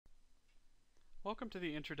Welcome to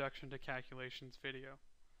the Introduction to Calculations video.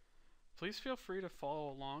 Please feel free to follow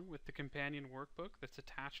along with the companion workbook that's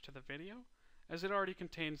attached to the video, as it already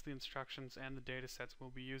contains the instructions and the datasets we'll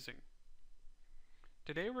be using.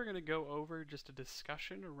 Today we're going to go over just a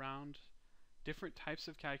discussion around different types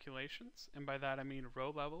of calculations, and by that I mean row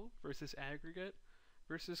level versus aggregate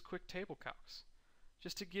versus quick table calcs,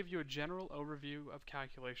 just to give you a general overview of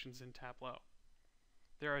calculations in Tableau.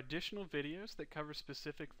 There are additional videos that cover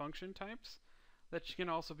specific function types that can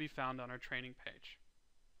also be found on our training page.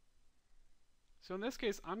 So in this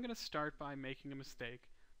case, I'm going to start by making a mistake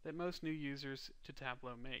that most new users to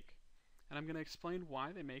Tableau make, and I'm going to explain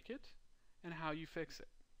why they make it and how you fix it.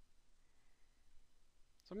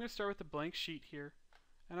 So I'm going to start with a blank sheet here,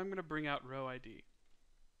 and I'm going to bring out row ID.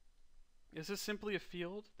 This is simply a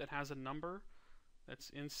field that has a number that's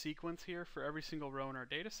in sequence here for every single row in our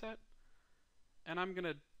data set, and I'm going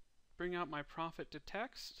to bring out my profit to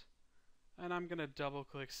text, and I'm going to double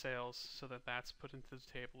click sales so that that's put into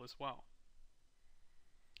the table as well.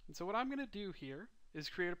 And so what I'm going to do here is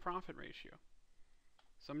create a profit ratio.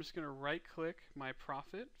 So I'm just going to right click my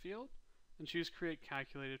profit field and choose create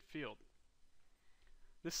calculated field.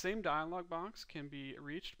 This same dialog box can be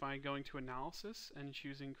reached by going to analysis and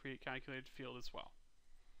choosing create calculated field as well.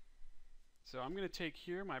 So I'm going to take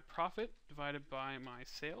here my profit divided by my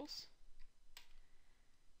sales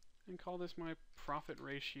and call this my profit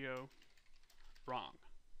ratio wrong,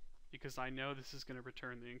 because I know this is going to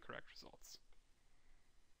return the incorrect results.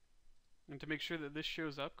 And to make sure that this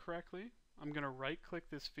shows up correctly, I'm going to right click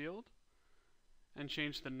this field and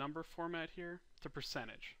change the number format here to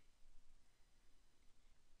percentage.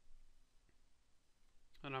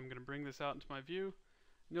 And I'm going to bring this out into my view,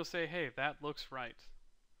 and you'll say, hey, that looks right.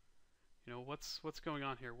 You know, what's going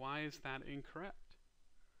on here? Why is that incorrect?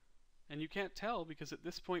 And you can't tell because at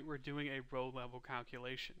this point we're doing a row level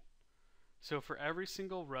calculation. So for every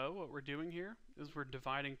single row, what we're doing here is we're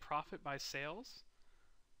dividing profit by sales,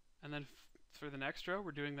 and then for the next row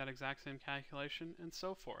we're doing that exact same calculation, and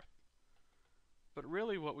so forth. But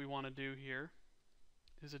really what we want to do here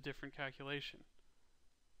is a different calculation.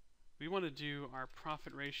 We want to do our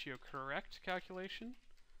profit ratio correct calculation,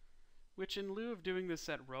 which in lieu of doing this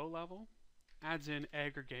at row level, adds in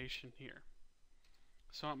aggregation here.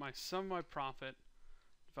 So I want my sum of my profit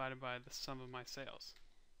divided by the sum of my sales.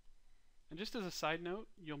 And just as a side note,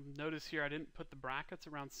 you'll notice here I didn't put the brackets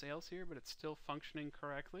around sales here, but it's still functioning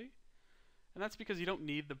correctly. And that's because you don't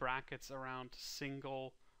need the brackets around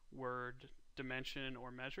single word dimension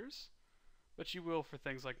or measures, but you will for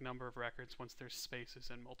things like number of records once there's spaces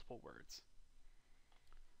and multiple words.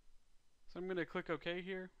 So I'm going to click OK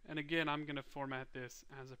here, and again I'm going to format this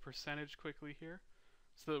as a percentage quickly here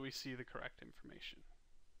so that we see the correct information.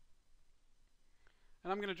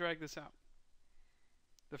 And I'm going to drag this out.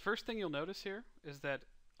 The first thing you'll notice here is that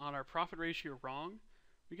on our profit ratio wrong,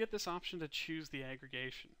 we get this option to choose the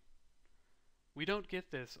aggregation. We don't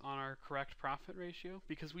get this on our correct profit ratio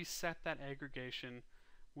because we set that aggregation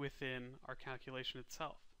within our calculation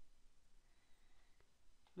itself.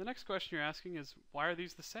 The next question you're asking is, why are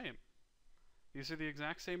these the same? These are the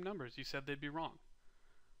exact same numbers. You said they'd be wrong.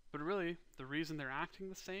 But really, the reason they're acting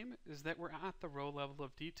the same is that we're at the row level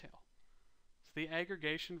of detail. So the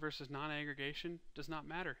aggregation versus non-aggregation does not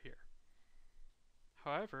matter here.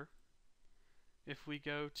 However, if we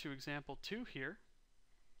go to example 2 here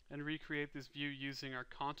and recreate this view using our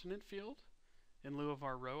continent field in lieu of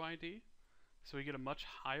our row ID, so we get a much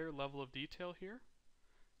higher level of detail here,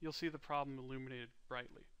 you'll see the problem illuminated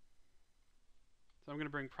brightly. So I'm going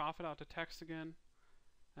to bring profit out to text again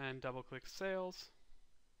and double click sales,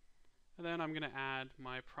 and then I'm going to add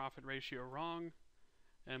my profit ratio wrong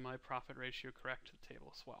and my profit ratio correct to the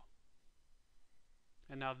table as well.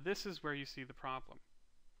 And now this is where you see the problem.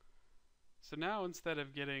 So now instead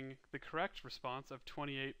of getting the correct response of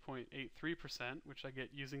 28.83%, which I get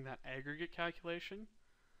using that aggregate calculation,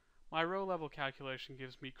 my row level calculation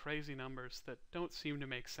gives me crazy numbers that don't seem to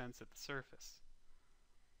make sense at the surface.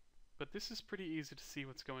 But this is pretty easy to see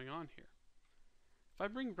what's going on here. If I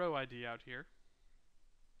bring row ID out here,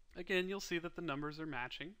 again you'll see that the numbers are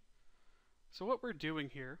matching. So what we're doing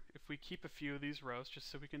here, if we keep a few of these rows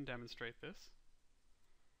just so we can demonstrate this,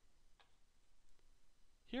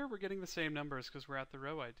 here we're getting the same numbers because we're at the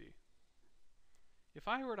row ID. If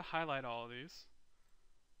I were to highlight all of these,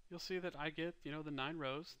 you'll see that I get, the 9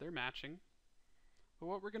 rows, they're matching. But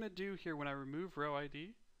what we're going to do here when I remove row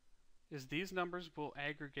ID is these numbers will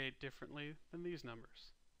aggregate differently than these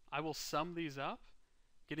numbers. I will sum these up,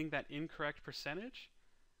 getting that incorrect percentage,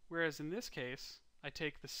 whereas in this case, I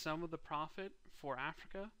take the sum of the profit for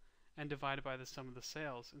Africa and divide it by the sum of the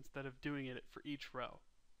sales instead of doing it for each row.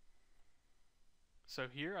 So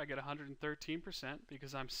here I get 113%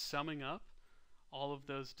 because I'm summing up all of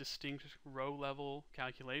those distinct row level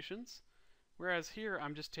calculations, whereas here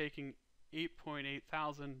I'm just taking 8.8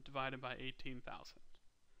 thousand divided by 18,000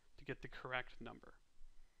 to get the correct number.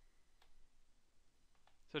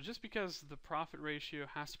 So just because the profit ratio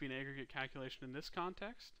has to be an aggregate calculation in this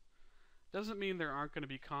context, doesn't mean there aren't going to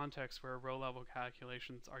be contexts where row level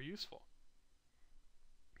calculations are useful.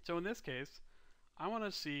 So in this case, I want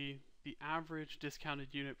to see the average discounted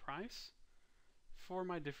unit price for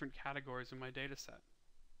my different categories in my data set.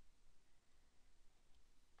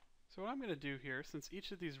 So what I'm going to do here, since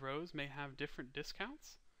each of these rows may have different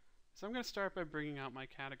discounts, is I'm going to start by bringing out my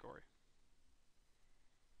category.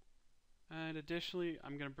 And additionally,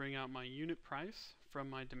 I'm going to bring out my unit price from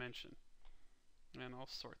my dimension. And I'll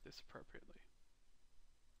sort this appropriately.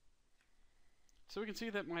 So we can see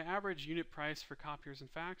that my average unit price for copiers and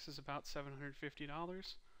fax is about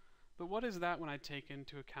 $750. But what is that when I take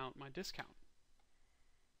into account my discount?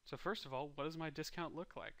 So first of all, what does my discount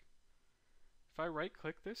look like? If I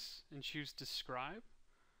right-click this and choose Describe,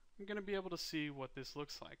 I'm going to be able to see what this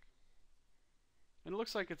looks like. And it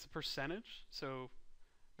looks like it's a percentage, so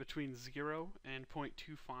between 0 and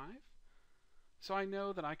 0.25. So I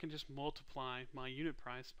know that I can just multiply my unit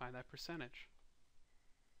price by that percentage.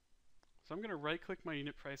 So I'm going to right-click my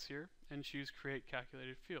unit price here and choose Create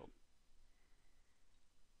Calculated Field.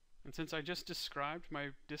 And since I just described my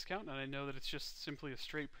discount and I know that it's just simply a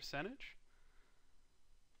straight percentage,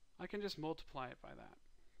 I can just multiply it by that.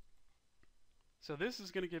 So this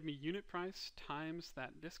is going to give me unit price times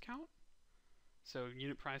that discount. So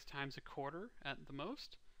unit price times a quarter at the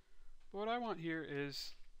most. But what I want here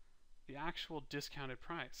is the actual discounted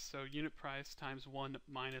price. So unit price times 1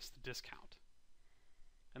 minus the discount.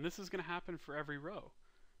 And this is going to happen for every row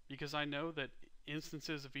because I know that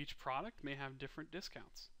instances of each product may have different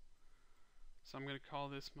discounts. So I'm going to call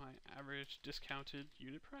this my average discounted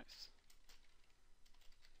unit price.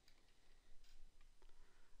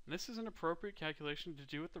 And this is an appropriate calculation to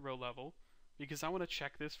do at the row level because I want to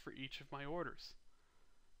check this for each of my orders.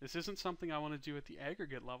 This isn't something I want to do at the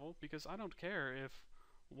aggregate level because I don't care if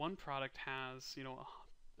one product has,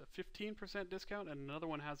 a 15% discount and another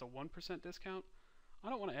one has a 1% discount. I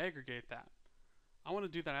don't want to aggregate that. I want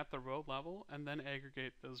to do that at the row level and then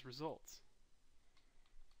aggregate those results.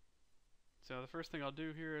 So the first thing I'll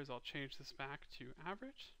do here is I'll change this back to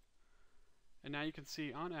average. And now you can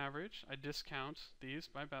see on average, I discount these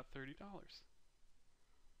by about $30.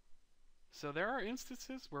 So there are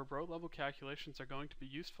instances where row level calculations are going to be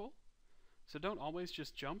useful. So don't always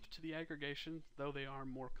just jump to the aggregation, though they are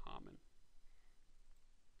more common.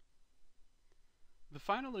 The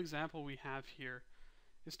final example we have here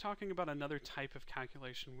is talking about another type of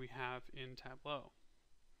calculation we have in Tableau.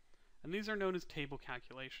 And these are known as table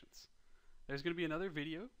calculations. There's going to be another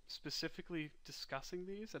video specifically discussing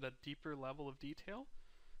these at a deeper level of detail,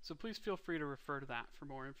 so please feel free to refer to that for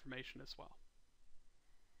more information as well.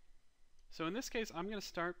 So in this case, I'm going to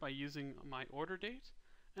start by using my order date,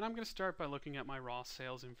 and I'm going to start by looking at my raw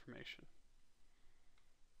sales information.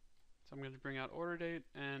 So I'm going to bring out order date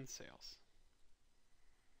and sales.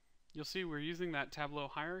 You'll see we're using that Tableau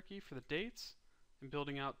hierarchy for the dates and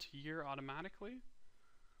building out to year automatically.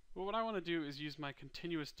 But what I want to do is use my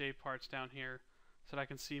continuous day parts down here so that I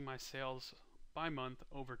can see my sales by month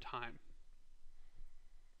over time.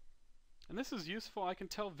 And this is useful. I can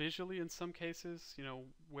tell visually in some cases,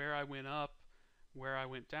 where I went up, where I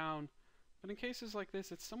went down. But in cases like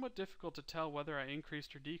this, it's somewhat difficult to tell whether I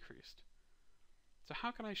increased or decreased. So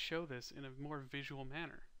how can I show this in a more visual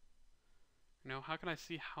manner? How can I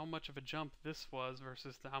see how much of a jump this was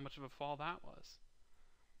versus how much of a fall that was?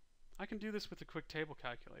 I can do this with a quick table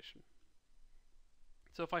calculation.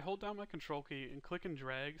 So if I hold down my control key and click and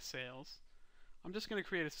drag sales, I'm just going to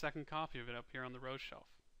create a second copy of it up here on the row shelf.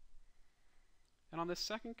 And on this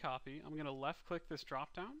second copy, I'm going to left click this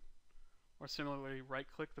drop down, or similarly right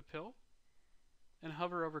click the pill, and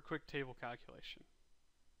hover over quick table calculation.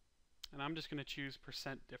 And I'm just going to choose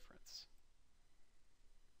percent difference.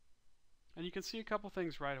 And you can see a couple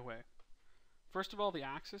things right away. First of all, the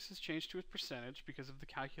axis has changed to a percentage because of the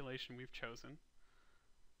calculation we've chosen.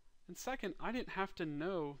 And second, I didn't have to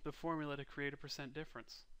know the formula to create a percent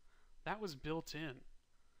difference. That was built in.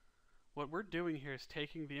 What we're doing here is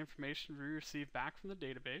taking the information we receive back from the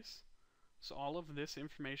database, so all of this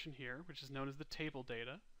information here, which is known as the table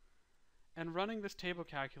data, and running this table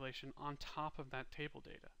calculation on top of that table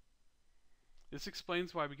data. This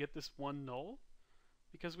explains why we get this one null,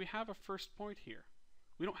 because we have a first point here.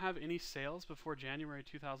 We don't have any sales before January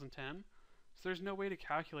 2010, so there's no way to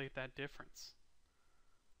calculate that difference.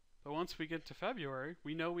 But once we get to February,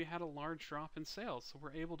 we know we had a large drop in sales, so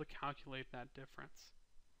we're able to calculate that difference.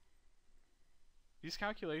 These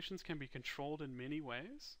calculations can be controlled in many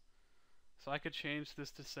ways. So I could change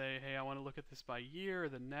this to say, hey, I want to look at this by year,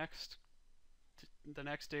 the next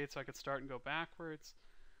date, so I could start and go backwards.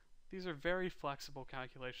 These are very flexible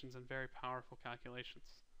calculations and very powerful calculations.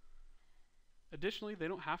 Additionally, they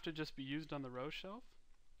don't have to just be used on the row shelf.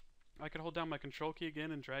 I could hold down my control key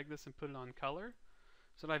again and drag this and put it on color,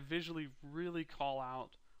 so that I visually really call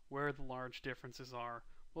out where the large differences are,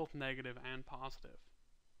 both negative and positive.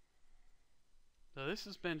 So this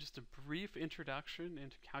has been just a brief introduction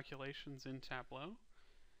into calculations in Tableau.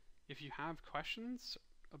 If you have questions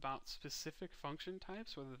about specific function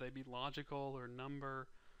types, whether they be logical or number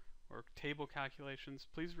or table calculations,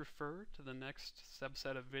 please refer to the next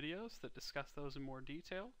subset of videos that discuss those in more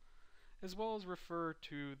detail, as well as refer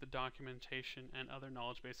to the documentation and other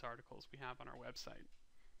knowledge base articles we have on our website.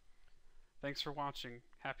 Thanks for watching.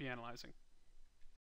 Happy analyzing.